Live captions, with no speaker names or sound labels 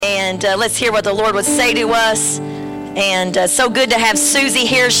And let's hear what the Lord would say to us. And so good to have Susie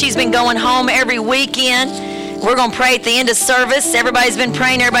here. She's been going home every weekend. We're going to pray at the end of service. Everybody's been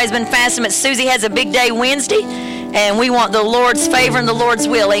praying. Everybody's been fasting. But Susie has a big day Wednesday. And we want the Lord's favor and the Lord's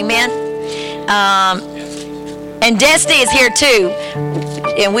will. Amen. And Destiny is here too.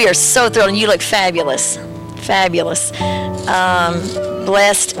 And we are so thrilled. And you look fabulous. Fabulous.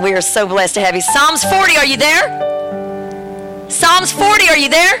 Blessed. We are so blessed to have you. Psalms 40, are you there? Psalms 40, are you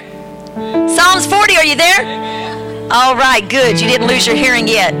there? Psalms 40, are you there? All right, good. You didn't lose your hearing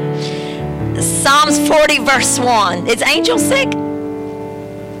yet. Psalms 40, verse 1. Is Angel sick?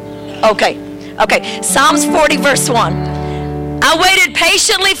 Okay. Psalms 40, verse 1. I waited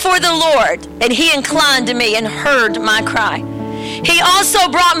patiently for the Lord, and he inclined to me and heard my cry. He also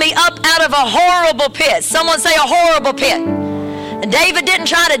brought me up out of a horrible pit. Someone say a horrible pit. And David didn't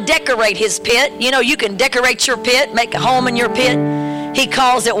try to decorate his pit. You know, you can decorate your pit, make a home in your pit. He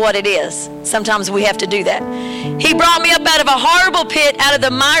calls it what it is. Sometimes we have to do that. He brought me up out of a horrible pit, out of the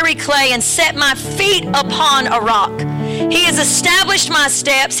miry clay, and set my feet upon a rock. He has established my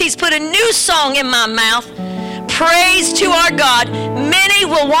steps. He's put a new song in my mouth. Praise to our God. Many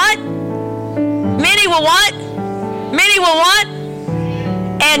will what? Many will what? Many will what?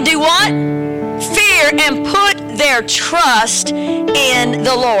 And do what? Fear and put their trust in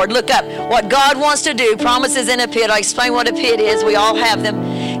the Lord. Look up. What God wants to do, promises in a pit. I'll explain what a pit is. We all have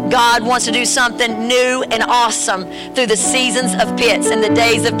them. God wants to do something new and awesome through the seasons of pits and the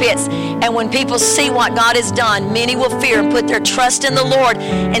days of pits. And when people see what God has done, many will fear and put their trust in the Lord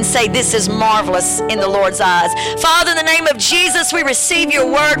and say, this is marvelous in the Lord's eyes. Father, in the name of Jesus, we receive your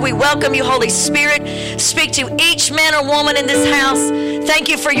word. We welcome you, Holy Spirit. Speak to each man or woman in this house. Thank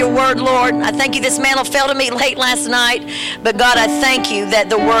you for your word, Lord. I thank you this mantle fell to me late last night. But God, I thank you that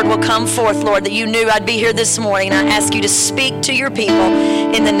the word will come forth, Lord, that you knew I'd be here this morning. I ask you to speak to your people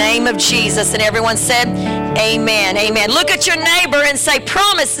in the name of Jesus. And everyone said, amen. Amen. Look at your neighbor and say,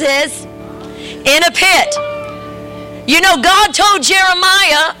 promises in a pit. You know, God told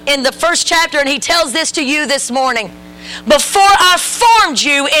Jeremiah in the first chapter, and he tells this to you this morning. Before I formed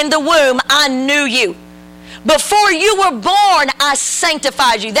you in the womb, I knew you. Before you were born, I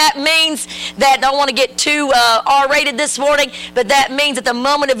sanctified you. That means that, I don't want to get too R-rated this morning, but that means at the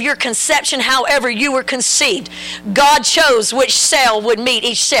moment of your conception, however you were conceived, God chose which cell would meet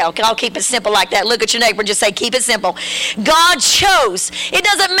each cell. I'll keep it simple like that. Look at your neighbor and just say, keep it simple. God chose. It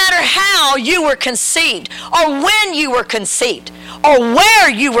doesn't matter how you were conceived or when you were conceived or where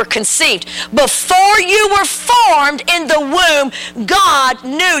you were conceived. Before you were formed in the womb, God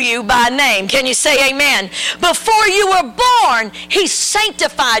knew you by name. Can you say amen? Before you were born, he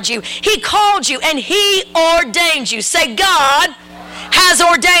sanctified you. He called you and he ordained you. Say, God has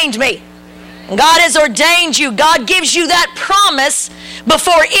ordained me. God has ordained you. God gives you that promise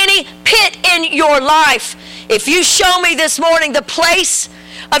before any pit in your life. If you show me this morning the place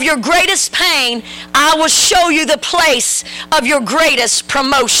of your greatest pain, I will show you the place of your greatest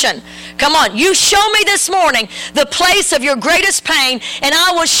promotion. Come on, you show me this morning the place of your greatest pain, and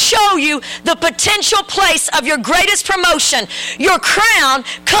I will show you the potential place of your greatest promotion. Your crown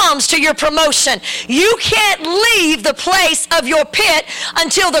comes to your promotion. You can't leave the place of your pit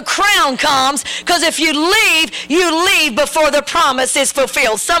until the crown comes, because if you leave before the promise is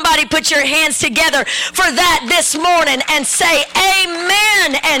fulfilled. Somebody put your hands together for that this morning and say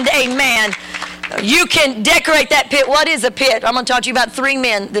amen and amen. You can decorate that pit. What is a pit? I'm going to talk to you about 3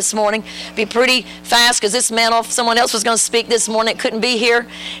 men this morning. Be pretty fast because this mantle, someone else was going to speak this morning. It couldn't be here.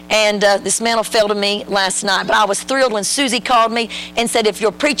 And this mantle fell to me last night. But I was thrilled when Susie called me and said, if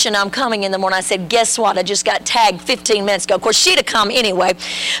you're preaching, I'm coming in the morning. I said, guess what? I just got tagged 15 minutes ago. Of course, she'd have come anyway.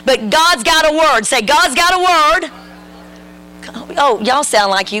 But God's got a word. Say, God's got a word. Oh, y'all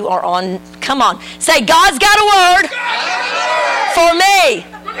sound like you are on. Come on. Say, God's got a word for me.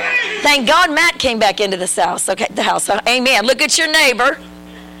 Thank God Matt came back into this house. Okay, the house. Amen. Look at your neighbor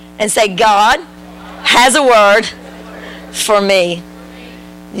and say, God has a word for me.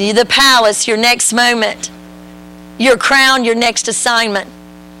 The palace, your next moment. Your crown, your next assignment.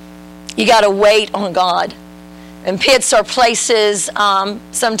 You got to wait on God. And pits are places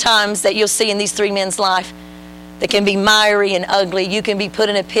sometimes that you'll see in these 3 men's life that can be miry and ugly. You can be put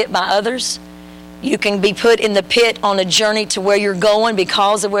in a pit by others. You can be put in the pit on a journey to where you're going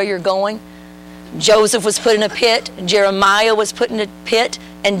because of where you're going. Joseph was put in a pit. Jeremiah was put in a pit.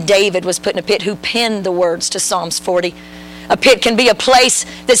 And David was put in a pit, who penned the words to Psalms 40. A pit can be a place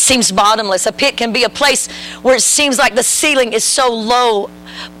that seems bottomless. A pit can be a place where it seems like the ceiling is so low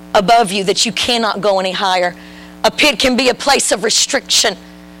above you that you cannot go any higher. A pit can be a place of restriction.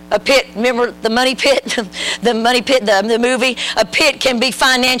 A pit, remember the money pit? The money pit, the movie? A pit can be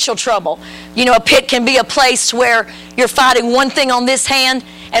financial trouble. You know, a pit can be a place where you're fighting one thing on this hand,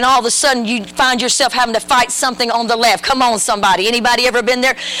 and all of a sudden you find yourself having to fight something on the left. Come on, somebody. Anybody ever been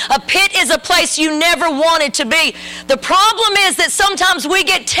there? A pit is a place you never wanted to be. The problem is that sometimes we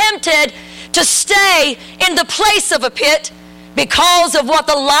get tempted to stay in the place of a pit because of what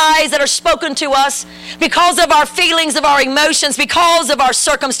the lies that are spoken to us, because of our feelings, of our emotions, because of our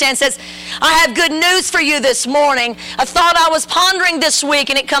circumstances. I have good news for you this morning. A thought I was pondering this week,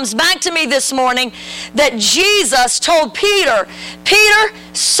 and it comes back to me this morning, that Jesus told Peter, Peter,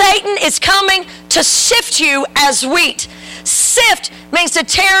 Satan is coming to sift you as wheat. Sift means to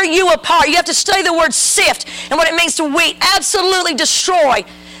tear you apart. You have to study the word sift and what it means to wheat. Absolutely destroy.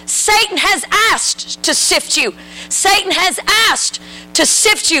 Satan has asked to sift you. Satan has asked to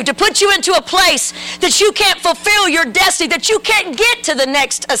sift you, to put you into a place that you can't fulfill your destiny, that you can't get to the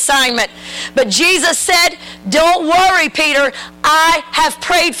next assignment. But Jesus said, don't worry, Peter. I have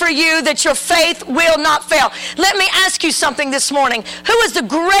prayed for you that your faith will not fail. Let me ask you something this morning. Who is the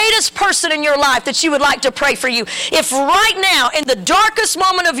greatest person in your life that you would like to pray for you? If right now, in the darkest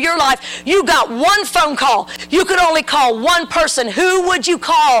moment of your life, you got one phone call, you could only call one person, who would you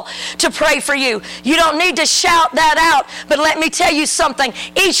call to pray for you? You don't need to shout that out, but let me tell you something.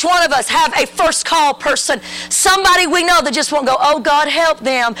 Each one of us have a first call person. Somebody we know that just won't go, oh, God, help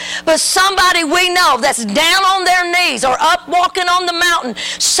them. But somebody we know that's down on their knees or up walking on the mountain.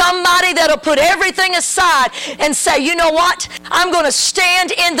 Somebody that'll put everything aside and say, you know what? I'm going to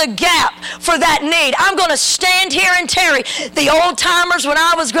stand in the gap for that need. I'm going to stand here and tarry. The old timers, when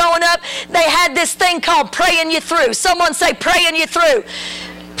I was growing up, they had this thing called praying you through. Someone say praying you through.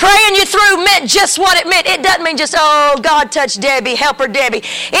 Praying you through meant just what it meant. It doesn't mean just, oh, God touched Debbie, help her Debbie.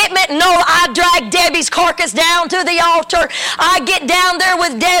 It meant, no, I drag Debbie's carcass down to the altar. I get down there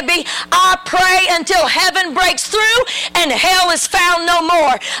with Debbie. I pray until heaven breaks through and hell is found no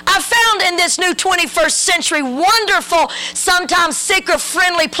more. I found in this new 21st century wonderful, sometimes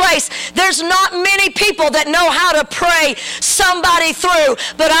seeker-friendly place, there's not many people that know how to pray somebody through.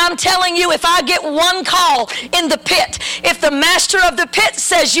 But I'm telling you, if I get one call in the pit, if the master of the pit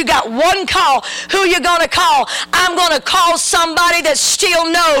says you got one call, who you going to call? I'm going to call somebody that still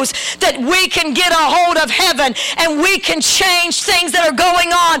knows that we can get a hold of heaven and we can change things that are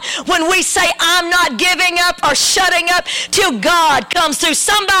going on when we say, I'm not giving up or shutting up till God comes through.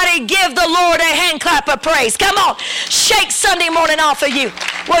 Somebody give the Lord a hand clap of praise. Come on, shake Sunday morning off of you.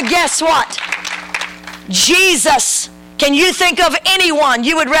 Well, guess what? Jesus. Can you think of anyone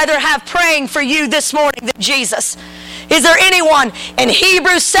you would rather have praying for you this morning than Jesus? Is there anyone? And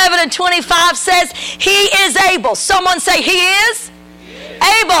Hebrews 7:25 says, he is able. Someone say, he is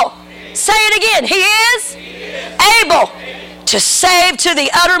able. Say it again. He is able to save to the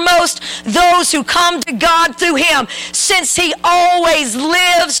uttermost those who come to God through him, since he always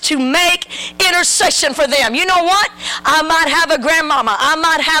lives to make intercession for them. You know what? I might have a grandmama. I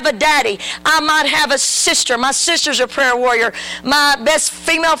might have a daddy. I might have a sister. My sister's a prayer warrior. My best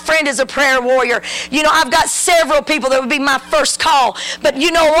female friend is a prayer warrior. You know, I've got several people that would be my first call. But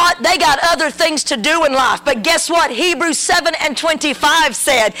you know what? They got other things to do in life. But guess what? Hebrews 7:25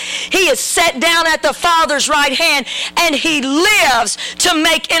 said, he is set down at the Father's right hand, and he lives to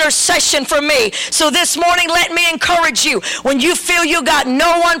make intercession for me. So this morning, let me encourage you. When you feel you got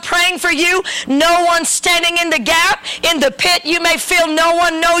no one praying for you, no one standing in the gap, in the pit, you may feel no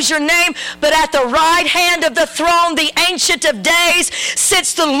one knows your name, but at the right hand of the throne, the Ancient of Days,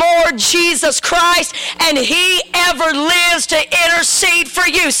 sits the Lord Jesus Christ, and he ever lives to intercede for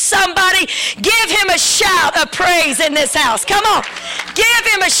you. Somebody give him a shout of praise in this house. Come on.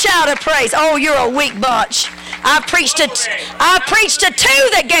 Give him a shout of praise. Oh, you're a weak bunch. I preached to two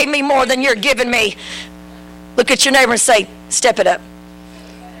that gave me more than you're giving me. Look at your neighbor and say, step it up.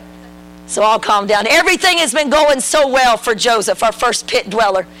 So I'll calm down. Everything has been going so well for Joseph, our first pit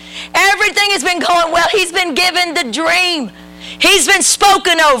dweller. Everything has been going well. He's been given the dream. He's been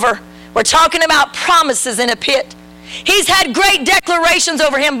spoken over. We're talking about promises in a pit. He's had great declarations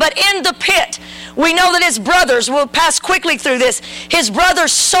over him, but in the pit, we know that his brothers, we'll pass quickly through this, his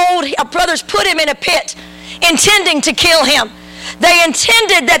brothers put him in a pit, intending to kill him. They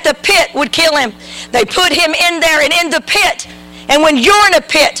intended that the pit would kill him. They put him in there and in the pit. And when you're in a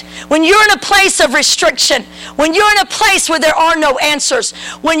pit, when you're in a place of restriction, when you're in a place where there are no answers,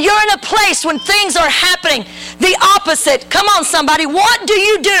 when you're in a place when things are happening, the opposite, come on somebody, what do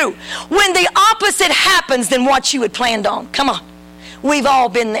you do when the opposite happens than what you had planned on? Come on. We've all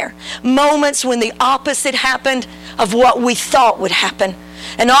been there. Moments when the opposite happened of what we thought would happen.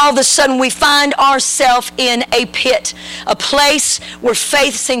 And all of a sudden we find ourselves in a pit, a place where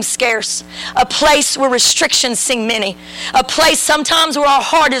faith seems scarce, a place where restrictions seem many, a place sometimes where our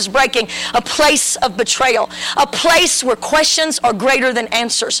heart is breaking, a place of betrayal, a place where questions are greater than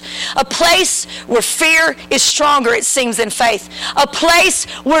answers, a place where fear is stronger, it seems, than faith, a place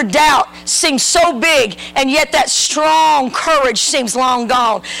where doubt seems so big and yet that strong courage seems long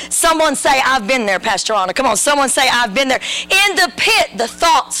gone. Someone say, I've been there, Pastor Anna. Come on, someone say, I've been there. In the pit, the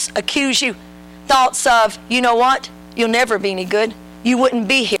thoughts accuse you. Thoughts of, you know what? You'll never be any good. You wouldn't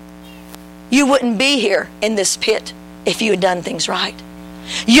be here. You wouldn't be here in this pit if you had done things right.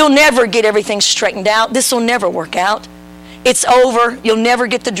 You'll never get everything straightened out. This will never work out. It's over. You'll never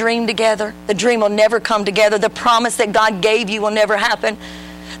get the dream together. The dream will never come together. The promise that God gave you will never happen.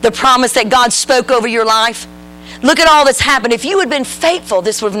 The promise that God spoke over your life. Look at all that's happened. If you had been faithful,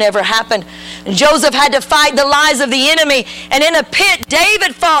 this would have never happened. Joseph had to fight the lies of the enemy. And in a pit,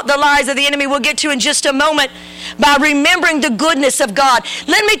 David fought the lies of the enemy. We'll get to in just a moment by remembering the goodness of God.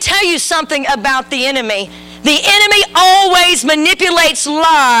 Let me tell you something about the enemy. The enemy always manipulates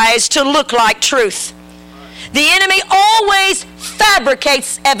lies to look like truth. The enemy always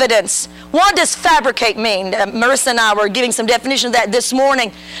fabricates evidence. What does fabricate mean? Marissa and I were giving some definition of that this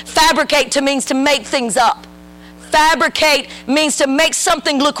morning. Fabricate means to make things up. Fabricate means to make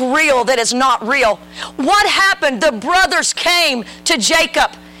something look real that is not real. What happened? The brothers came to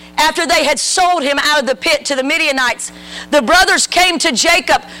Jacob after they had sold him out of the pit to the Midianites. The brothers came to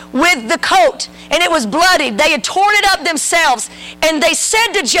Jacob with the coat, and it was bloodied. They had torn it up themselves, and they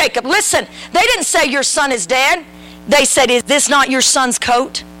said to Jacob, listen, they didn't say your son is dead. They said, is this not your son's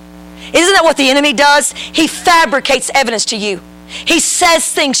coat? Isn't that what the enemy does? He fabricates evidence to you. He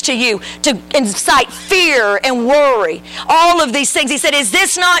says things to you to incite fear and worry. All of these things. He said, is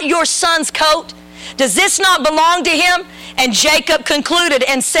this not your son's coat? Does this not belong to him? And Jacob concluded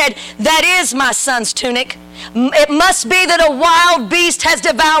and said, that is my son's tunic. It must be that a wild beast has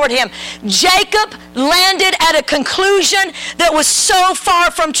devoured him. Jacob landed at a conclusion that was so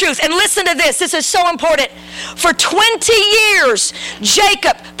far from truth. And listen to this. This is so important. For 20 years,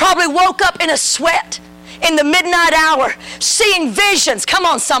 Jacob probably woke up in a sweat in the midnight hour, seeing visions, come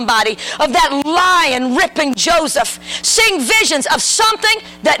on somebody, of that lion ripping Joseph, seeing visions of something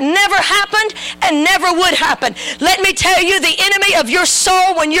that never happened and never would happen. Let me tell you, the enemy of your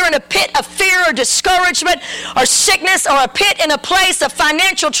soul, when you're in a pit of fear or discouragement or sickness or a pit in a place of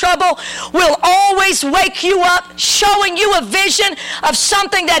financial trouble, will always wake you up, showing you a vision of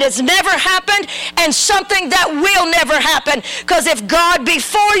something that has never happened and something that will never happen. Because if God be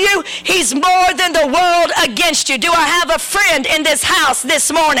for you, he's more than the world against you. Do I have a friend in this house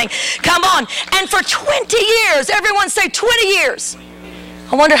this morning? Come on. And for 20 years, everyone say 20 years.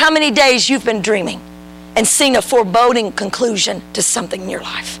 I wonder how many days you've been dreaming and seeing a foreboding conclusion to something in your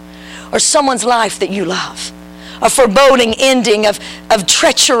life or someone's life that you love. A foreboding ending of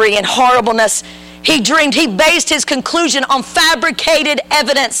treachery and horribleness. He dreamed, he based his conclusion on fabricated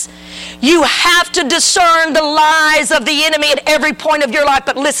evidence. You have to discern the lies of the enemy at every point of your life.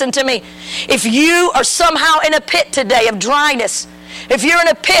 But listen to me. If you are somehow in a pit today of dryness, if you're in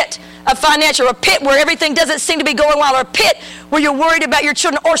a pit of financial, or a pit where everything doesn't seem to be going well, or a pit where you're worried about your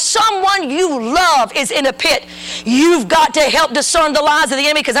children, or someone you love is in a pit, you've got to help discern the lies of the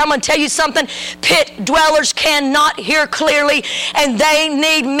enemy, because I'm going to tell you something. Pit dwellers cannot hear clearly, and they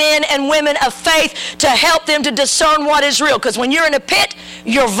need men and women of faith to help them to discern what is real, because when you're in a pit,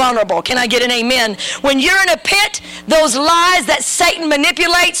 you're vulnerable. Can I get an amen? When you're in a pit, those lies that Satan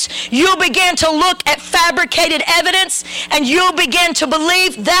manipulates, you'll begin to look at fabricated evidence, and you'll begin to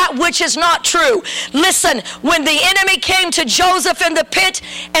believe that which is not true. Listen, when the enemy came to Joseph in the pit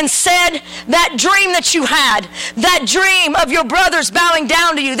and said, that dream that you had, that dream of your brothers bowing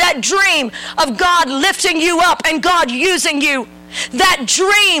down to you, that dream of God lifting you up and God using you, that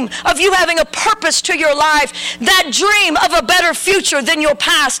dream of you having a purpose to your life, that dream of a better future than your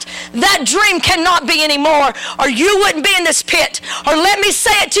past, that dream cannot be anymore, or you wouldn't be in this pit. Or let me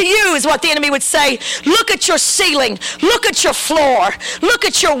say it to you, is what the enemy would say. Look at your ceiling. Look at your floor. Look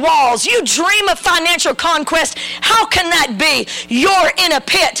at your walls. You dream of financial conquest. How can that be? You're in a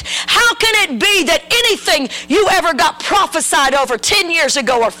pit. How can it be that anything you ever got prophesied over 10 years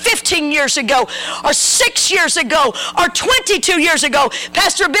ago, or 15 years ago, or 6 years ago, or 22 years ago.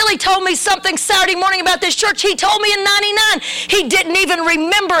 Pastor Billy told me something Saturday morning about this church. He told me in 99. He didn't even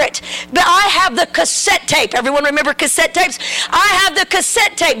remember it. But I have the cassette tape. Everyone remember cassette tapes? I have the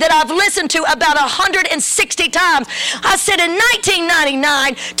cassette tape that I've listened to about 160 times. I said in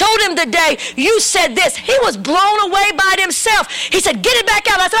 1999, told him the day you said this. He was blown away by it himself. He said, get it back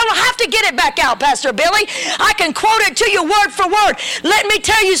out. I said, I don't have to get it back out, Pastor Billy. I can quote it to you word for word. Let me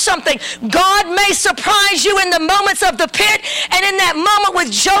tell you something. God may surprise you in the moments of the pit, and in that moment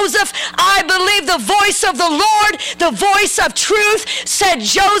with Joseph, I believe the voice of the Lord, the voice of truth, said,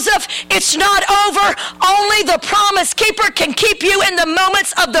 Joseph, it's not over. Only the promise keeper can keep you in the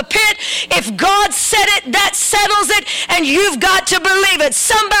moments of the pit. If God said it, that settles it, and you've got to believe it.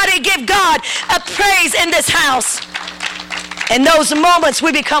 Somebody give God a praise in this house. In those moments,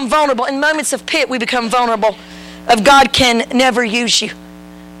 we become vulnerable. In moments of pit, we become vulnerable. Of God can never use you.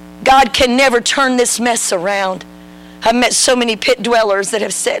 God can never turn this mess around. I've met so many pit dwellers that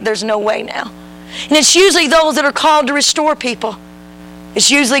have said, there's no way now. And it's usually those that are called to restore people.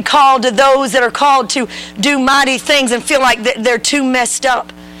 It's usually called to those that are called to do mighty things and feel like they're too messed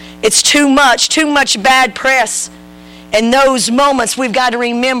up. It's too much bad press. In those moments, we've got to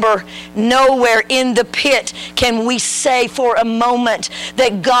remember, nowhere in the pit can we say for a moment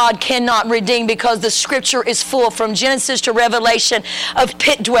that God cannot redeem, because the scripture is full from Genesis to Revelation of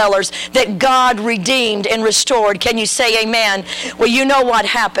pit dwellers that God redeemed and restored. Can you say amen? Well, you know what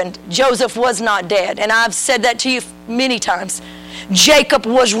happened. Joseph was not dead, and I've said that to you many times. Jacob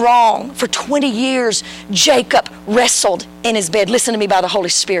was wrong. For 20 years, Jacob wrestled in his bed. Listen to me by the Holy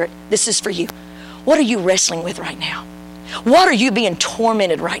Spirit. This is for you. What are you wrestling with right now? What are you being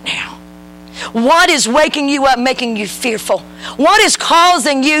tormented right now? What is waking you up, making you fearful? What is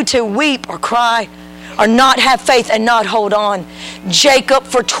causing you to weep or cry or not have faith and not hold on? Jacob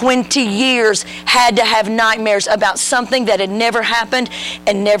for 20 years had to have nightmares about something that had never happened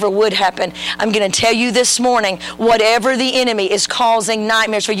and never would happen. I'm going to tell you this morning, whatever the enemy is causing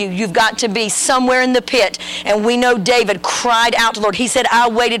nightmares for you, you've got to be somewhere in the pit. And we know David cried out to the Lord. He said, I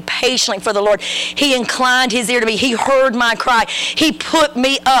waited patiently for the Lord. He inclined his ear to me. He heard my cry. He put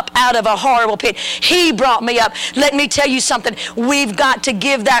me up out of a horrible pit. He brought me up. Let me tell you something. We've got to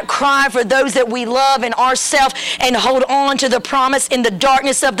give that cry for those that we love and ourselves and hold on to the promise in the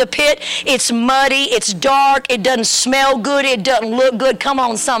darkness of the pit. It's muddy, it's dark, it doesn't smell good, it doesn't look good. Come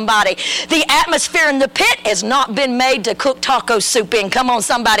on, somebody. The atmosphere in the pit has not been made to cook taco soup in. Come on,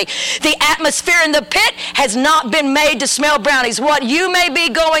 somebody. The atmosphere in the pit has not been made to smell brownies. What you may be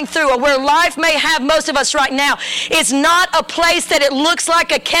going through, or where life may have most of us right now, is not a place that it looks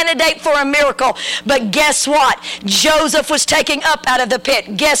like a candidate for a miracle. But guess what? Joseph was taken up out of the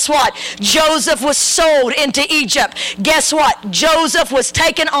pit. Guess what? Joseph was sold into Egypt. Guess what? Joseph was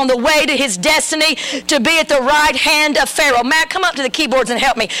taken on the way to his destiny to be at the right hand of Pharaoh. Matt, come up to the keyboards and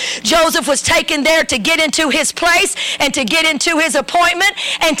help me. Joseph was taken there to get into his place and to get into his appointment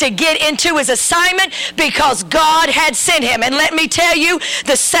and to get into his assignment, because God had sent him. And let me tell you,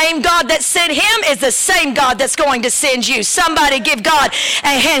 the same God that sent him is the same God that's going to send you. Somebody give God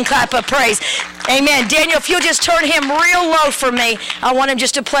a hand clap of praise. Amen. Daniel, if you'll just turn him real low for me, I want him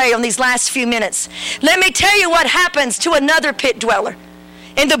just to play on these last few minutes. Let me tell you what happens to another pit dweller.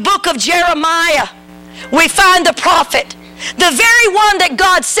 In the book of Jeremiah, we find the prophet, the very one that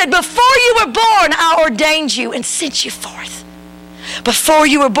God said, before you were born, I ordained you and sent you forth. Before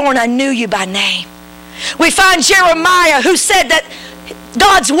you were born, I knew you by name. We find Jeremiah, who said that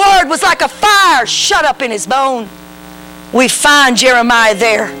God's word was like a fire shut up in his bone. We find Jeremiah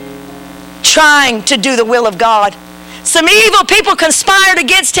there, trying to do the will of God. Some evil people conspired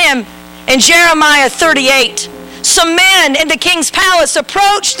against him. In Jeremiah 38, some men in the king's palace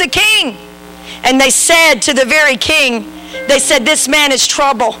approached the king, and they said to the very king, they said, this man is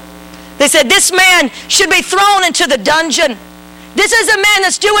trouble. They said, this man should be thrown into the dungeon. This is a man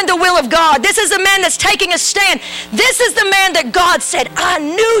that's doing the will of God. This is a man that's taking a stand. This is the man that God said, I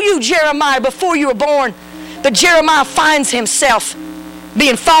knew you, Jeremiah, before you were born. But Jeremiah finds himself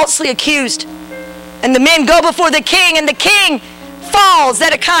being falsely accused. And the men go before the king, and the king falls,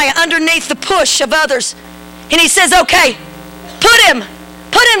 Zedekiah, underneath the push of others. And he says, okay, put him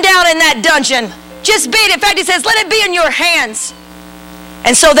down in that dungeon. Just beat it. In fact, he says, let it be in your hands.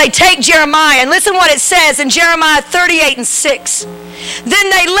 And so they take Jeremiah, and listen what it says in Jeremiah 38:6. Then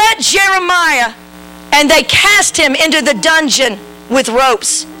they let Jeremiah, and they cast him into the dungeon with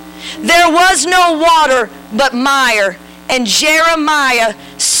ropes. There was no water but mire, and Jeremiah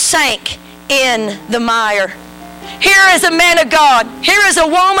sank in the mire. Here is a man of God. Here is a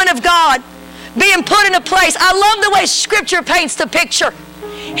woman of God being put in a place. I love the way Scripture paints the picture.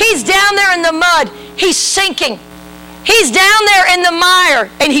 He's down there in the mud. He's sinking. He's down there in the mire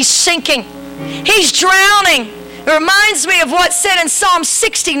and he's sinking. He's drowning. It reminds me of what's said in Psalm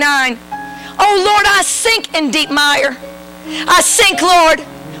 69. Oh Lord, I sink in deep mire. I sink, Lord,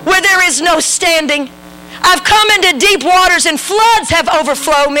 where there is no standing. I've come into deep waters and floods have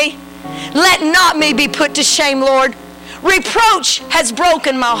overflowed me. Let not me be put to shame, Lord. Reproach has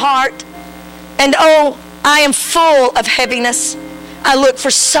broken my heart. And oh, I am full of heaviness. I look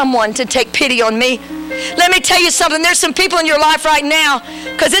for someone to take pity on me. Let me tell you something. There's some people in your life right now,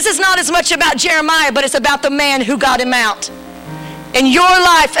 because this is not as much about Jeremiah, but it's about the man who got him out. In your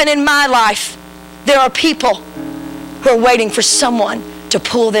life and in my life, there are people who are waiting for someone to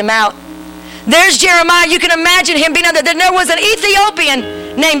pull them out. There's Jeremiah. You can imagine him being under. Then there was an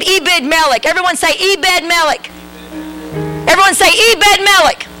Ethiopian named Ebed-Melech. Everyone say Ebed-Melech. Everyone say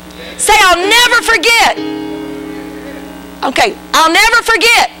Ebed-Melech. Say, I'll never forget. Okay, I'll never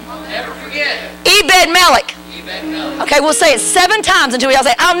forget. I'll never forget. Ebed-Melech. Ebed-Melech. Okay, we'll say it 7 times until we all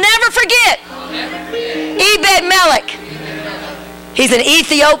say, I'll never forget. I'll never forget. Ebed-Melech. Ebed-Melech. He's an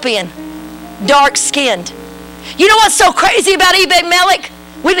Ethiopian, dark-skinned. You know what's so crazy about Ebed-Melech?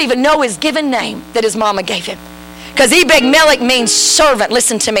 We don't even know his given name that his mama gave him. Because Ebed-Melech means servant,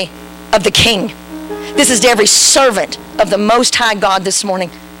 listen to me, of the king. This is to every servant of the Most High God this morning.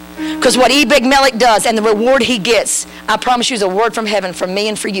 Because what Ebed-Melech does and the reward he gets, I promise you, is a word from heaven for me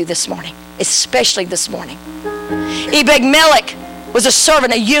and for you this morning, especially this morning. Ebed-Melech was a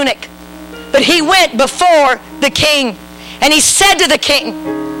servant, a eunuch, but he went before the king and he said to the king,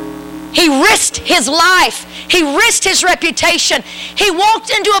 he risked his life, he risked his reputation, he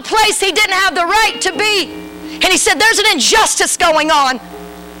walked into a place he didn't have the right to be, and he said, there's an injustice going on.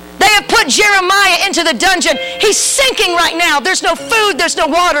 They have put Jeremiah into the dungeon. He's sinking right now. There's no food, there's no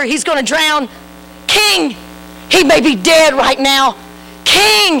water. He's going to drown. King, he may be dead right now.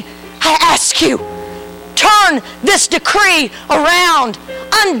 King, I ask you, turn this decree around.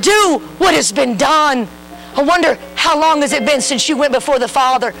 Undo what has been done. I wonder how long has it been since you went before the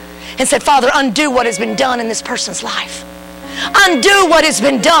Father and said, Father, undo what has been done in this person's life. Undo what has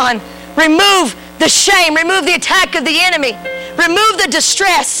been done. Remove the shame. Remove the attack of the enemy. Remove the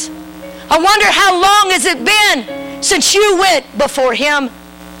distress. I wonder how long has it been since you went before him.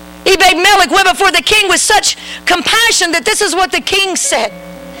 Ebed-Melech went before the king with such compassion that this is what the king said.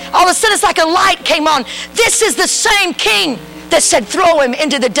 All of a sudden it's like a light came on. This is the same king that said throw him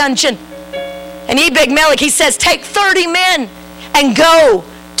into the dungeon. And Ebed-Melech, he says, take 30 men and go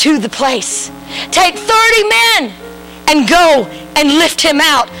to the place. Take 30 men and go and lift him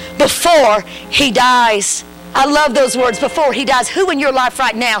out before he dies. I love those words, before he dies. Who in your life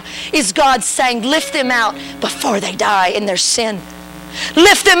right now is God saying, lift them out before they die in their sin?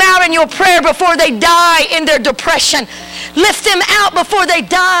 Lift them out in your prayer before they die in their depression. Lift them out before they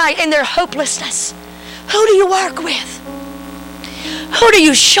die in their hopelessness. Who do you work with? Who do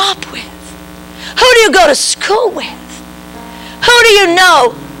you shop with? Who do you go to school with? Who do you know?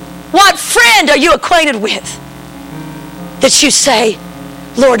 What friend are you acquainted with that you say,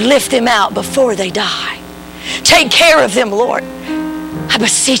 Lord, lift them out before they die? Take care of them, Lord. I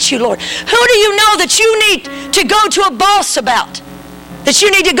beseech you, Lord. Who do you know that you need to go to a boss about? That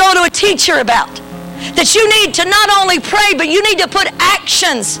you need to go to a teacher about? That you need to not only pray, but you need to put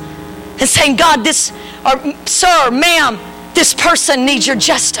actions and saying, God, this, or sir, ma'am, this person needs your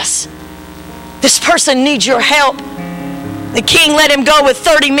justice. This person needs your help. The king let him go with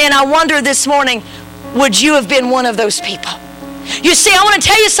 30 men. I wonder this morning, would you have been one of those people? You see, I want to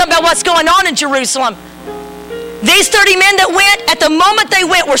tell you something about what's going on in Jerusalem. These 30 men that went, at the moment they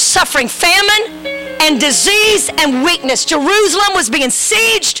went, were suffering famine and disease and weakness. Jerusalem was being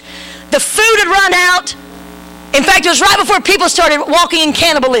sieged. The food had run out. In fact, it was right before people started walking in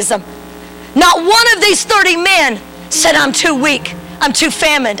cannibalism. Not one of these 30 men said, I'm too weak. I'm too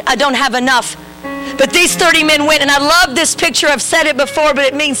famine. I don't have enough. But these 30 men went, and I love this picture. I've said it before, but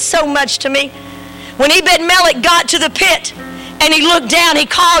it means so much to me. When Ebed-Melech got to the pit and he looked down, he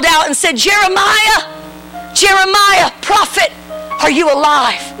called out and said, Jeremiah, Jeremiah, prophet, are you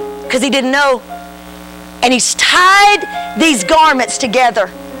alive? Because he didn't know. And he's tied these garments together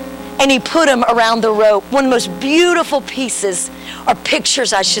and he put them around the rope. One of the most beautiful pieces, or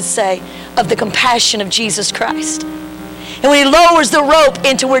pictures I should say, of the compassion of Jesus Christ. And when he lowers the rope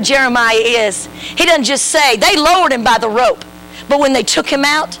into where Jeremiah is, he doesn't just say, they lowered him by the rope, but when they took him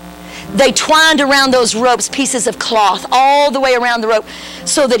out, they twined around those ropes pieces of cloth all the way around the rope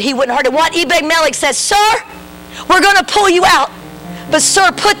so that he wouldn't hurt it. What Ebed-Melech says, sir, we're going to pull you out, But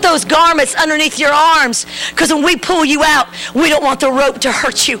sir, put those garments underneath your arms, because when we pull you out, we don't want the rope to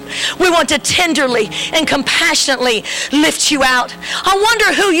hurt you. We want to tenderly and compassionately lift you out. I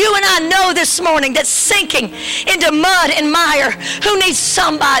wonder who you and I know this morning that's sinking into mud and mire, who needs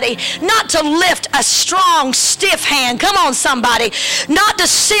somebody not to lift a strong, stiff hand. Come on, somebody. Not to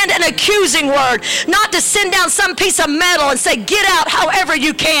send an accusing word, not to send down some piece of metal and say, get out however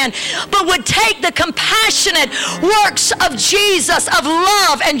you can, but would take the compassionate works of Jesus, of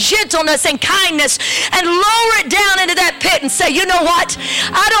love and gentleness and kindness, and lower it down into that pit and say, you know what?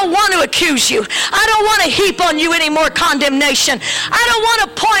 I don't want to accuse you. I don't want to heap on you any more condemnation. I don't want to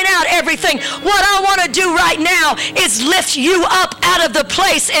point out everything. What I want to do right now is lift you up out of the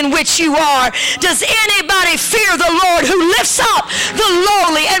place in which you are. Does anybody fear the Lord, who lifts up the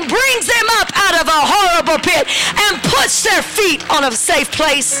lowly and brings them up out of a horrible pit and puts their feet on a safe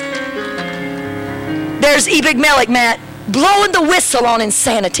place? There's Ebed-Melech, Matt, blowing the whistle on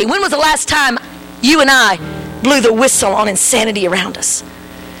insanity. When was the last time you and I blew the whistle on insanity around us?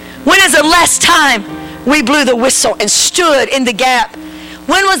 When is the last time we blew the whistle and stood in the gap?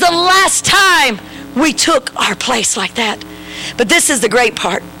 When was the last time we took our place like that? But this is the great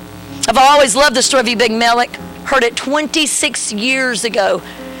part. I've always loved the story of Ebed-Melech. Heard it 26 years ago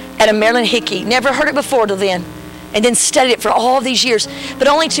at a Maryland Hickey. Never heard it before till then. And then studied it for all these years. But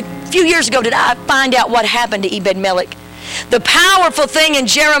only a few years ago did I find out what happened to Ebed-Melech. The powerful thing in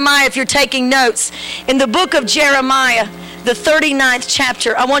Jeremiah, if you're taking notes, in the book of Jeremiah, the 39th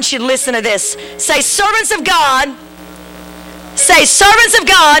chapter, I want you to listen to this. Say, servants of God. Say, servants of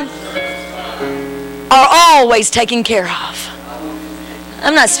God are always taken care of.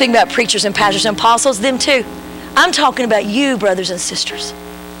 I'm not speaking about preachers and pastors and apostles, them too. I'm talking about you, brothers and sisters.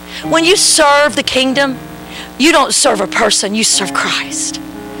 When you serve the kingdom, you don't serve a person, you serve Christ.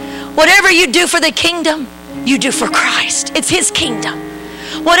 Whatever you do for the kingdom, you do for Christ. It's His kingdom.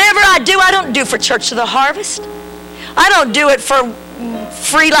 Whatever I do, I don't do for Church of the Harvest. I don't do it for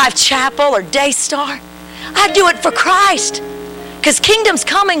Free Life Chapel or Daystar. I do it for Christ. Because kingdoms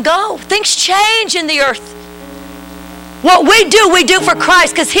come and go. Things change in the earth. What we do for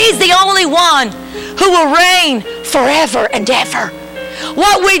Christ, because He's the only one who will reign forever and ever.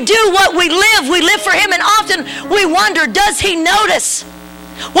 What we do, what we live for Him. And often we wonder, does He notice?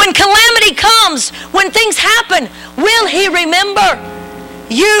 When calamity comes, when things happen, will He remember?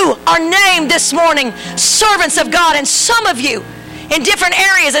 You are named this morning servants of God, and some of you in different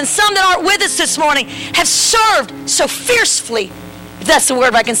areas, and some that aren't with us this morning, have served so fiercely, if that's the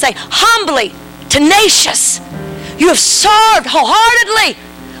word I can say, humbly, tenacious. You have served wholeheartedly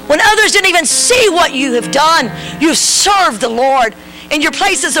when others didn't even see what you have done. You've served the Lord in your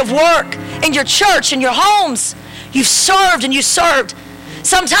places of work, in your church, in your homes. You've served and you served.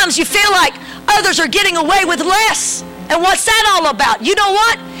 Sometimes you feel like others are getting away with less. And what's that all about? You know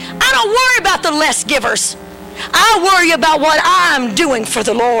what? I don't worry about the less givers. I worry about what I'm doing for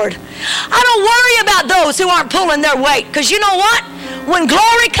the Lord. I don't worry about those who aren't pulling their weight. Because you know what? When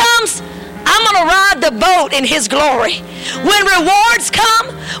glory comes, I'm going to ride the boat in His glory. When rewards come,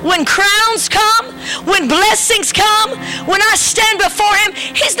 when crowns come, when blessings come, when I stand before Him,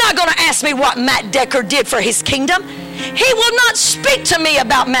 He's not going to ask me what Matt Decker did for His kingdom. He will not speak to me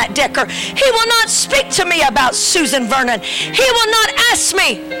about Matt Decker. He will not speak to me about Susan Vernon. He will not ask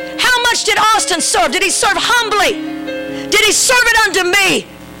me, how much did Austin serve? Did he serve humbly? Did he serve it unto me?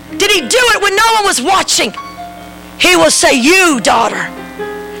 Did he do it when no one was watching? He will say, you, daughter,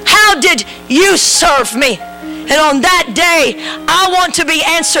 how did you serve me? And on that day, I want to be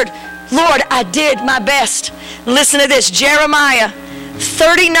answered, Lord, I did my best. Listen to this, Jeremiah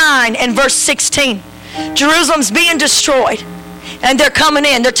 39 and verse 16. Jerusalem's being destroyed, and they're coming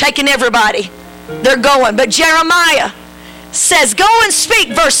in. They're taking everybody. They're going. But Jeremiah says, go and speak,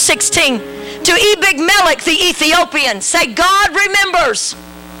 verse 16, to Ebed-Melech the Ethiopian. Say, God remembers.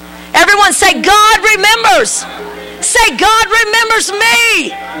 Everyone say, God remembers. Say, God remembers me.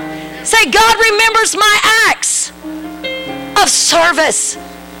 Say, God remembers my acts of service.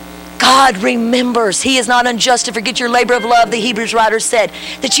 God remembers. He is not unjust to forget your labor of love, the Hebrews writer said,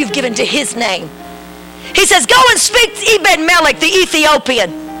 that you've given to His name. He says, go and speak to Ebed-Melech the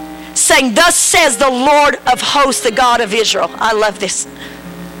Ethiopian, saying, thus says the Lord of hosts, the God of Israel. I love this.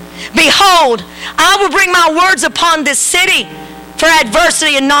 Behold, I will bring my words upon this city for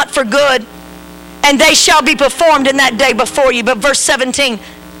adversity and not for good, and they shall be performed in that day before you. But verse 17,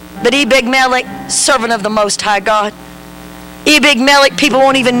 but Ebed-Melech, servant of the Most High God. Ebed-Melech, people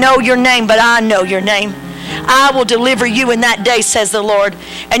won't even know your name, but I know your name. I will deliver you in that day, says the Lord.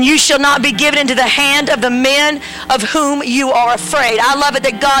 And you shall not be given into the hand of the men of whom you are afraid. I love it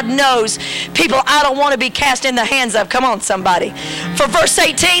that God knows people I don't want to be cast in the hands of. Come on, somebody. For verse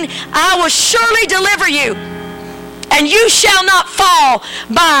 18, I will surely deliver you, and you shall not fall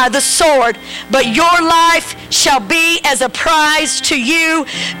by the sword, but your life shall be as a prize to you,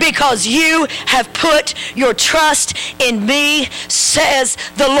 because you have put your trust in me, says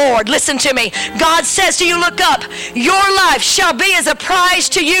the Lord. Listen to me. God says to you, look up. Your life shall be as a prize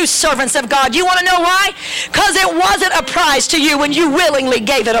to you, servants of God. You want to know why? Because it wasn't a prize to you when you willingly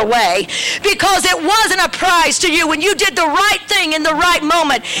gave it away. Because it wasn't a prize to you when you did the right thing in the right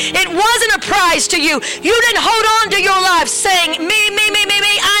moment. It wasn't a prize to you. You didn't hold on to your life saying, me,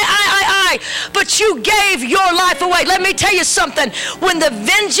 I. But you gave your life away. Let me tell you something. When the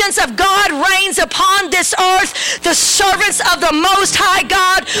vengeance of God reigns upon this earth, the servants of the Most High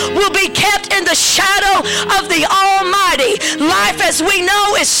God will be kept in the shadow of the Almighty. Life as we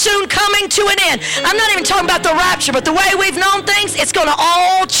know is soon coming to an end. I'm not even talking about the rapture, but the way we've known things, it's going to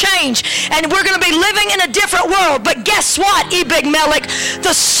all change. And we're going to be living in a different world. But guess what, Ebed-Melech?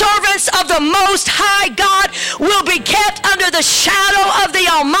 The servants of the Most High God will be kept under the shadow of the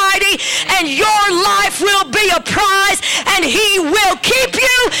Almighty, and your life will be a prize, and He will keep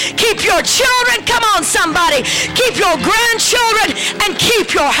you, keep your children, come on somebody, keep your grandchildren, and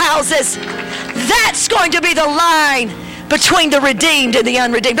keep your houses. That's going to be the line between the redeemed and the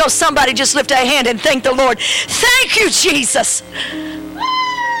unredeemed. Oh, somebody just lift a hand and thank the Lord. Thank you, Jesus.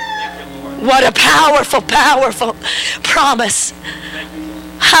 What a powerful, powerful promise.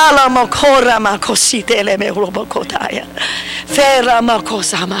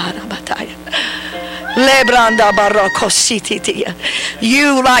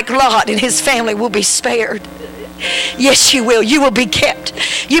 You, like Lot and his family, will be spared. Yes, you will. You will be kept.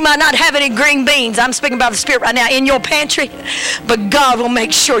 You might not have any green beans. I'm speaking about the Spirit right now in your pantry, but God will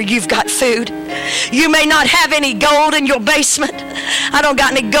make sure you've got food. You may not have any gold in your basement. I don't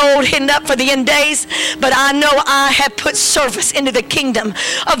got any gold hidden up for the end days, but I know I have put service into the kingdom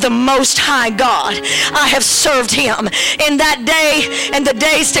of the Most High God. I have served Him. In that day and the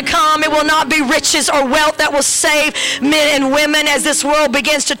days to come, it will not be riches or wealth that will save men and women as this world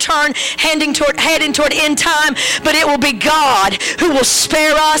begins to turn, heading toward end time, but it will be God who will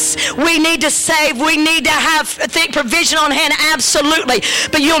spare us. We need to save. We need to have provision on hand, absolutely.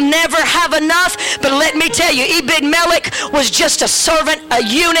 But you'll never have enough. But let me tell you, Ebed-Melech was just a servant, a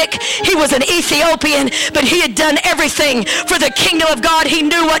eunuch. He was an Ethiopian, but he had done everything for the kingdom of God. He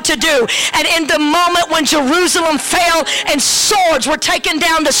knew what to do. And in the moment when Jerusalem fell and swords were taken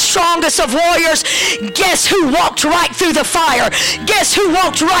down the strongest of warriors, guess who walked right through the fire? Guess who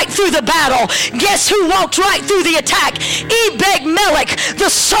walked right through the battle? Guess who walked right through the attack? Ebed-Melech, the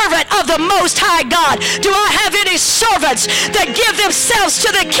servant of the Most High God. Do I have any servants that give themselves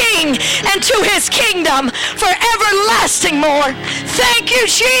to the King and to His kingdom for everlasting more? Thank you,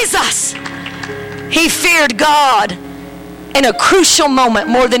 Jesus. He feared God in a crucial moment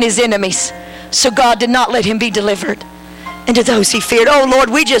more than his enemies. So God did not let him be delivered. And to those he feared, oh Lord,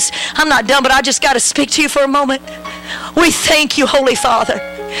 I'm not done, but I just got to speak to you for a moment. We thank you, Holy Father.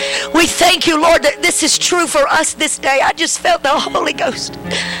 We thank you, Lord, that this is true for us this day. I just felt the Holy Ghost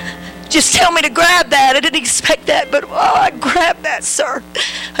just tell me to grab that. I didn't expect that, but I grabbed that, sir.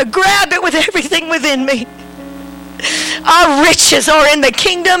 I grabbed it with everything within me. Our riches are in the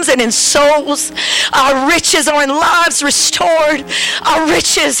kingdoms and in souls. Our riches are in lives restored. Our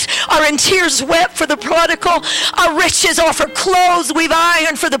riches are in tears wept for the prodigal. Our riches are for clothes we've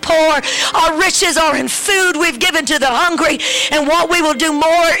ironed for the poor. Our riches are in food we've given to the hungry. And what we will do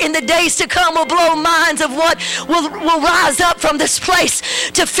more in the days to come will blow minds of what will rise up from this place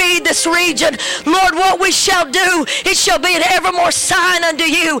to feed this region. Lord, what we shall do, it shall be an evermore sign unto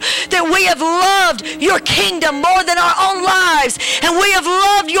you that we have loved your kingdom more than our own lives, and we have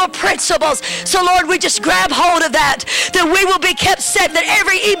loved your principles. So Lord, we just grab hold of that we will be kept safe, that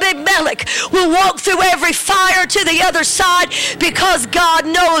every Ebed-Melech will walk through every fire to the other side, because God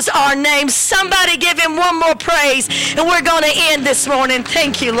knows our name. Somebody give him one more praise, and we're going to end this morning.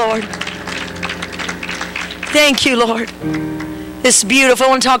 Thank you, Lord. Thank you, Lord. This beautiful, I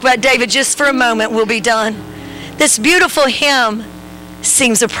want to talk about David just for a moment. We'll be done. This beautiful hymn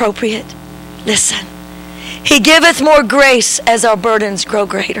seems appropriate. Listen. He giveth more grace as our burdens grow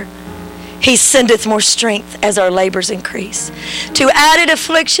greater. He sendeth more strength as our labors increase. To added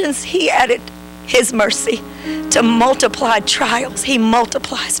afflictions, he added His mercy to multiplied trials. He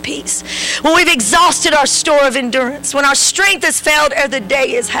multiplies peace. When we've exhausted our store of endurance, when our strength has failed ere the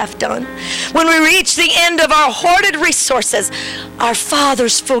day is half done, when we reach the end of our hoarded resources, our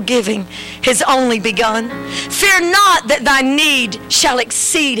Father's full giving has only begun. Fear not that thy need shall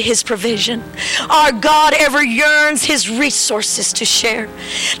exceed His provision. Our God ever yearns His resources to share.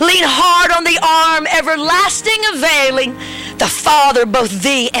 Lean hard on the arm everlasting availing. The Father both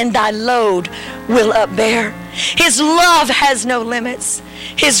thee and thy load will upbear. His love has no limits.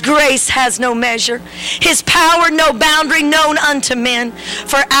 His grace has no measure. His power no boundary known unto men.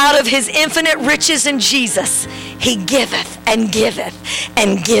 For out of His infinite riches in Jesus, He giveth and giveth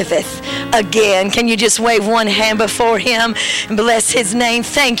and giveth again. Can you just wave one hand before Him and bless His name?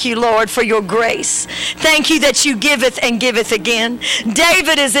 Thank you, Lord, for your grace. Thank you that you giveth and giveth again.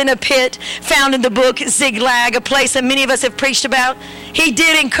 David is in a pit found in the book Ziklag, a place that many of us have preached about. He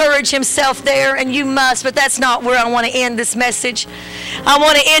did encourage himself there, and you must, but that's not where I want to end this message. I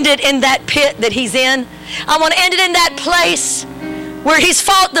want to end it in that pit that he's in. I want to end it in that place where he's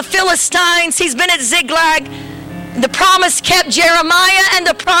fought the Philistines. He's been at Ziklag. The promise kept Jeremiah, and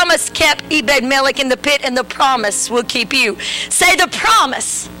the promise kept Ebed-Melech in the pit, and the promise will keep you. Say, the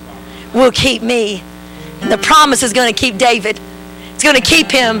promise will keep me. And the promise is going to keep David. It's going to keep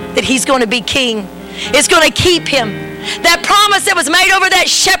him that he's going to be king. It's going to keep him. That promise that was made over that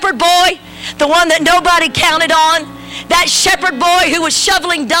shepherd boy, the one that nobody counted on, that shepherd boy who was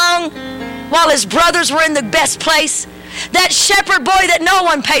shoveling dung while his brothers were in the best place, that shepherd boy that no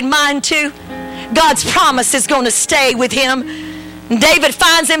one paid mind to, God's promise is going to stay with him. David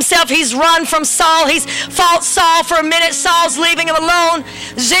finds himself, he's run from Saul. He's fought Saul for a minute. Saul's leaving him alone.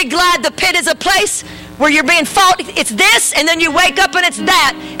 Ziklag, the pit, is a place where you're being fought. It's this, and then you wake up and it's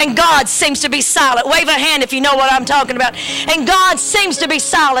that, and God seems to be silent. Wave a hand if you know what I'm talking about. And God seems to be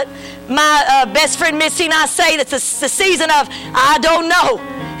silent. My best friend Missy and I say that's the season of I don't know.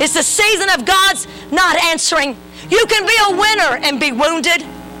 It's the season of God's not answering. You can be a winner and be wounded.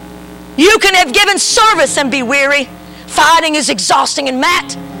 You can have given service and be weary. Fighting is exhausting. And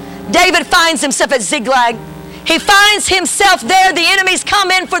Matt, David finds himself at Ziklag. He finds himself there. The enemies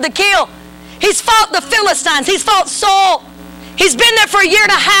come in for the kill. He's fought the Philistines. He's fought Saul. He's been there for a year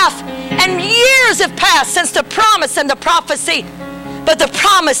and a half. And years have passed since the promise and the prophecy. But the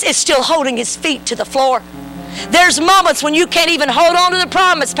promise is still holding his feet to the floor. There's moments when you can't even hold on to the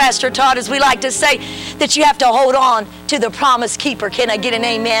promise, Pastor Todd, as we like to say, that you have to hold on to the promise keeper. Can I get an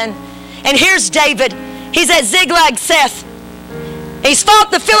amen? And here's David. He's at Ziklag Seth. He's fought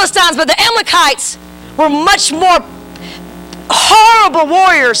the Philistines, but the Amalekites were much more horrible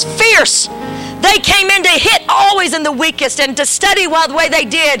warriors, fierce. They came in to hit always in the weakest, and to study the way they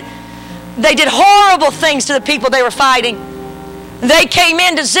did horrible things to the people they were fighting. They came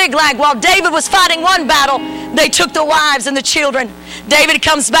into Ziklag while David was fighting one battle. They took the wives and the children. David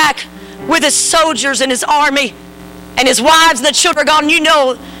comes back with his soldiers and his army, and his wives and the children are gone. You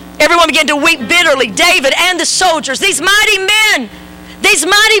know, everyone began to weep bitterly. David and the soldiers, these mighty men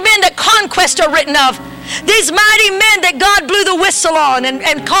that conquest are written of, these mighty men that God blew the whistle on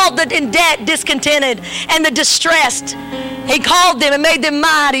and called the in debt, discontented, and the distressed. He called them and made them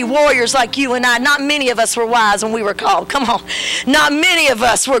mighty warriors like you and I. Not many of us were wise when we were called. Come on. Not many of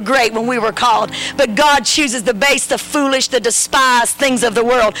us were great when we were called. But God chooses the base, the foolish, the despised things of the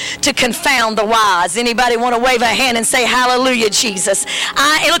world to confound the wise. Anybody want to wave a hand and say, hallelujah, Jesus?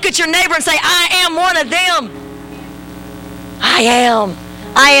 Look at your neighbor and say, I am one of them.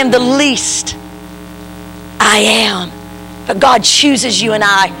 I am the least. I am. But God chooses you and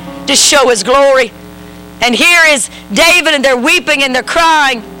I to show His glory. And here is David, and they're weeping and they're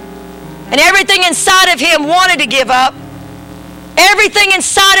crying. And everything inside of him wanted to give up. Everything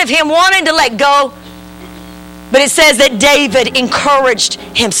inside of him wanted to let go. But it says that David encouraged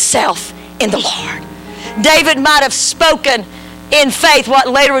himself in the Lord. David might have spoken in faith what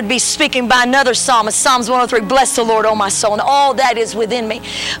later would be speaking by another psalmist, Psalms 103. Bless the Lord, O my soul, and all that is within me.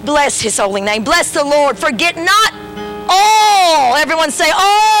 Bless His holy name. Bless the Lord. Forget not all, everyone say,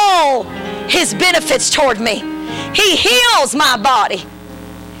 all His benefits toward me. He heals my body.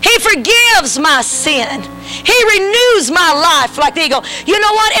 He forgives my sin. He renews my life like the eagle. You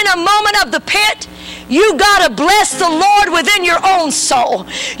know what? In a moment of the pit, you got to bless the Lord within your own soul.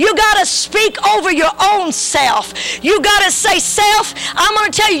 You got to speak over your own self. You got to say, self, I'm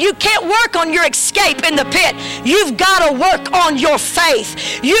going to tell you, you can't work on your escape in the pit. You've got to work on your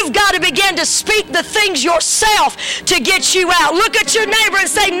faith. You've got to begin to speak the things yourself to get you out. Look at your neighbor and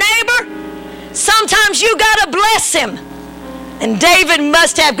say, neighbor, sometimes you got to bless him. And David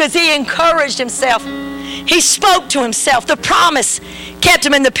must have, because he encouraged himself. He spoke to himself. The promise kept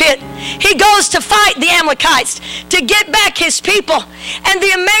him in the pit. He goes to fight the Amalekites to get back his people. And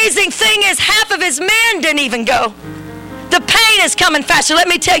the amazing thing is, half of his men didn't even go. The pain is coming faster. Let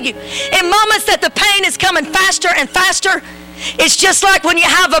me tell you, in moments that the pain is coming faster and faster, it's just like when you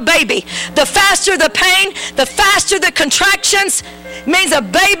have a baby. The faster the pain, the faster the contractions, means a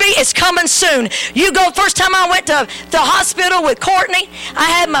baby is coming soon. You go, first time I went to the hospital with Courtney, I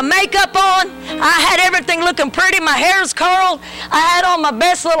had my makeup on. I had everything looking pretty. My hair's curled. I had on my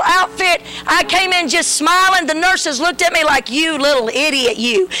best little outfit. I came in just smiling. The nurses looked at me like, you little idiot,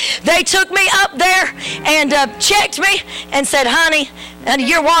 you. They took me up there and checked me and said, honey, and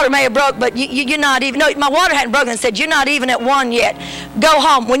your water may have broke, but you're not even, no, my water hadn't broken, and said, you're not even at 1 yet. Go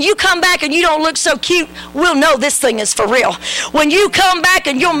home. When you come back and you don't look so cute, we'll know this thing is for real. When you come back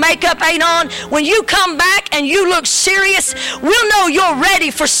and your makeup ain't on, when you come back and you look serious, we'll know you're ready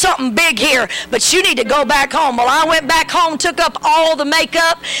for something big here, but you need to go back home. Well, I went back home, took up all the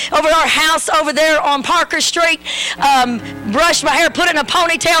makeup over our house over there on Parker Street, brushed my hair, put it in a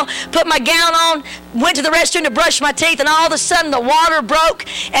ponytail, put my gown on, went to the restroom to brush my teeth, and all of a sudden the water broke,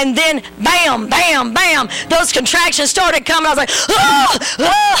 and then bam, bam, bam, those contractions started coming. I was like, ah,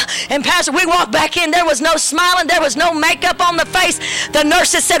 ah. And Pastor, we walked back in. There was no smiling. There was no makeup on the face. The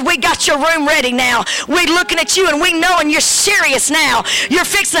nurses said, we got your room ready now. We're looking at you, and we knowing you're serious now. You're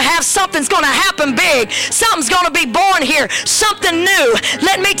fixing to have something's going to happen big. Something's going to be born here. Something new.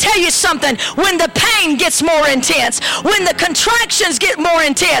 Let me tell you something. When the pain gets more intense, when the contractions get more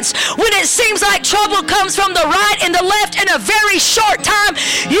intense, when it seems like trouble comes from the right and the left in a very short time,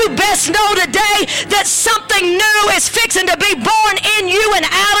 you best know today that something new is fixing to be born in you and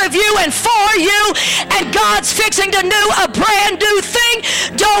out of you and for you, and God's fixing to do a brand new thing.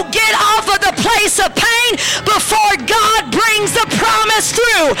 Don't get off of the place of pain before God brings the promise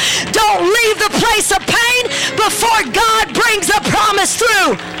through. Don't leave the place of pain before God brings the promise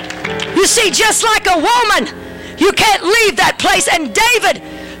through. You see, just like a woman, you can't leave that place, and David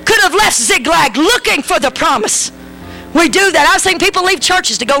could have left Ziklag looking for the promise. We do that. I've seen people leave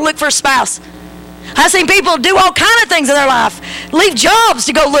churches to go look for a spouse. I've seen people do all kind of things in their life. Leave jobs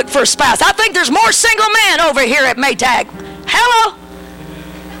to go look for a spouse. I think there's more single men over here at Maytag. Hello?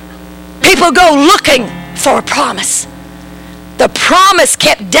 People go looking for a promise. The promise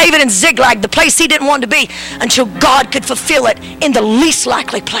kept David in Ziklag, the place he didn't want to be, until God could fulfill it in the least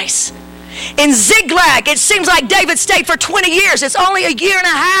likely place. In Ziklag, it seems like David stayed for 20 years. It's only a year and a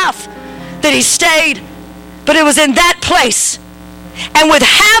half that he stayed. But it was in that place. And with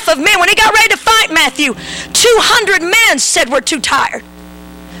half of men, when he got ready to fight Matthew, 200 men said we're too tired.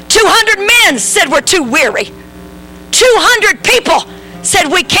 200 men said we're too weary. 200 people said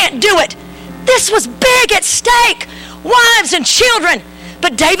we can't do it. This was big at stake. Wives and children.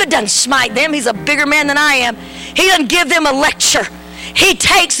 But David doesn't smite them. He's a bigger man than I am. He doesn't give them a lecture. He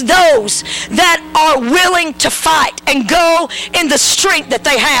takes those that are willing to fight and go in the strength that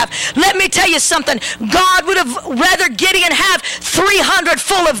they have. Let me tell you something. God would have rather Gideon have 300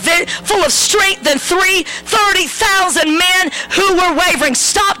 full of strength than 30,000 men who were wavering.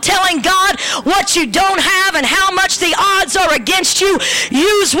 Stop telling God what you don't have and how much the odds are against you.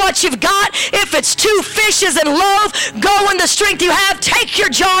 Use what you've got. If it's 2 fishes and loaf, go in the strength you have. Take your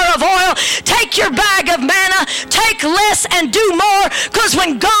jar of oil. Take your bag of manna. Take less and do more. Because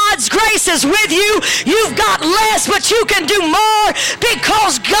when God's grace is with you, you've got less, but you can do more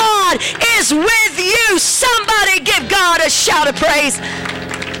because God is with you. Somebody give God a shout of praise.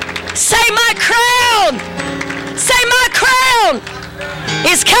 Say, my crown. Say, my crown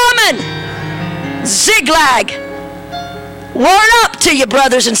is coming. Ziklag. Word up to you,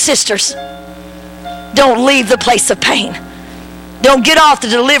 brothers and sisters. Don't leave the place of pain. Don't get off the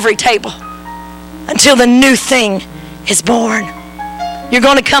delivery table until the new thing is born. You're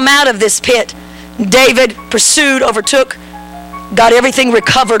going to come out of this pit. David pursued, overtook, got everything,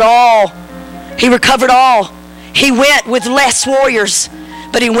 recovered all. He recovered all. He went with less warriors,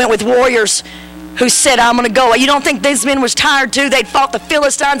 but he went with warriors who said, I'm going to go. You don't think these men was tired too? They'd fought the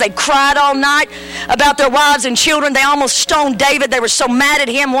Philistines. They'd cried all night about their wives and children. They almost stoned David. They were so mad at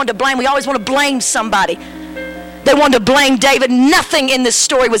him, wanted to blame. We always want to blame somebody. They wanted to blame David. Nothing in this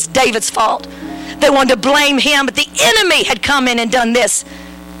story was David's fault. They wanted to blame him, but the enemy had come in and done this.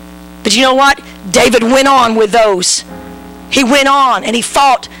 But you know what? David went on with those. He went on and he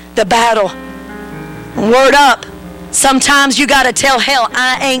fought the battle. Word up. Sometimes you got to tell hell,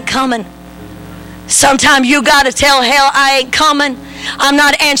 I ain't coming. Sometimes you got to tell hell, I ain't coming. I'm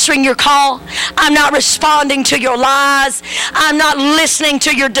not answering your call. I'm not responding to your lies. I'm not listening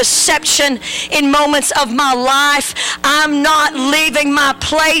to your deception in moments of my life. I'm not leaving my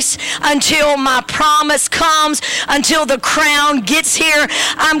place until my promise comes, until the crown gets here.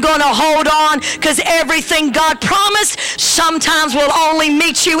 I'm going to hold on, because everything God promised sometimes will only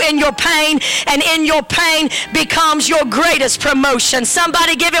meet you in your pain, and in your pain becomes your greatest promotion.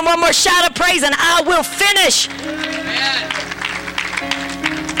 Somebody give him one more shout of praise, and I will finish. Amen.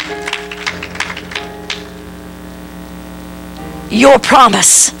 Your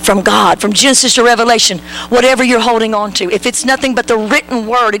promise from God, from Genesis to Revelation, whatever you're holding on to, if it's nothing but the written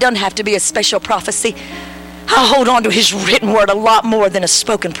word, it doesn't have to be a special prophecy. I hold on to his written word a lot more than a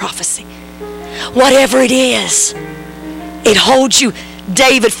spoken prophecy. Whatever it is, it holds you.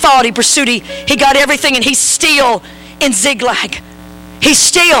 David fought, he pursued, he got everything, and he's still in Ziklag. He's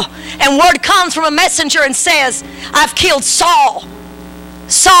still, and word comes from a messenger and says, I've killed Saul.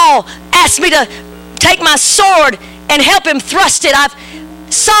 Saul asked me to take my sword and help him thrust it.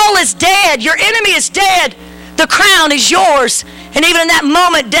 Saul is dead. Your enemy is dead. The crown is yours. And even in that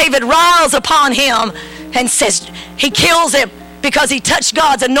moment, David riles upon him and says, he kills him because he touched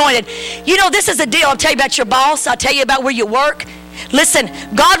God's anointed. You know, this is a deal. I'll tell you about your boss. I'll tell you about where you work. Listen,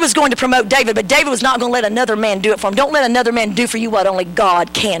 God was going to promote David, but David was not going to let another man do it for him. Don't let another man do for you what only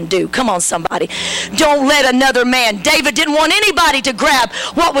God can do. Come on, somebody. Don't let another man. David didn't want anybody to grab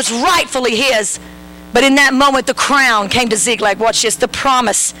what was rightfully his. But in that moment, the crown came to Ziklag. Watch this. The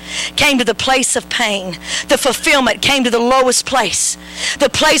promise came to the place of pain. The fulfillment came to the lowest place. The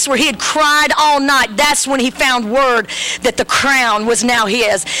place where he had cried all night. That's when he found word that the crown was now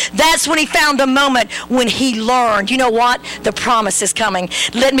his. That's when he found the moment when he learned, you know what? The promise is coming.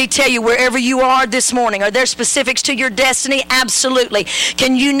 Let me tell you, wherever you are this morning, are there specifics to your destiny? Absolutely.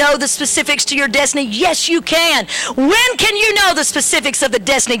 Can you know the specifics to your destiny? Yes, you can. When can you know the specifics of the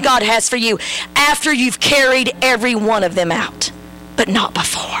destiny God has for you? After you've carried every one of them out, but not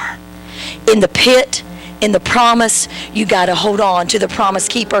before. In the pit, in the promise, you got to hold on to the promise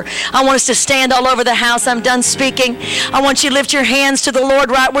keeper. I want us to stand all over the house. I'm done speaking. I want you to lift your hands to the Lord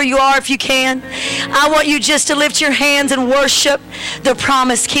right where you are if you can. I want you just to lift your hands and worship the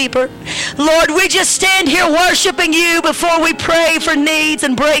promise keeper. Lord, we just stand here worshiping you before we pray for needs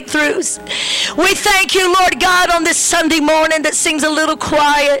and breakthroughs. We thank you, Lord God, on this Sunday morning that seems a little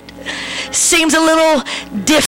quiet, seems a little different.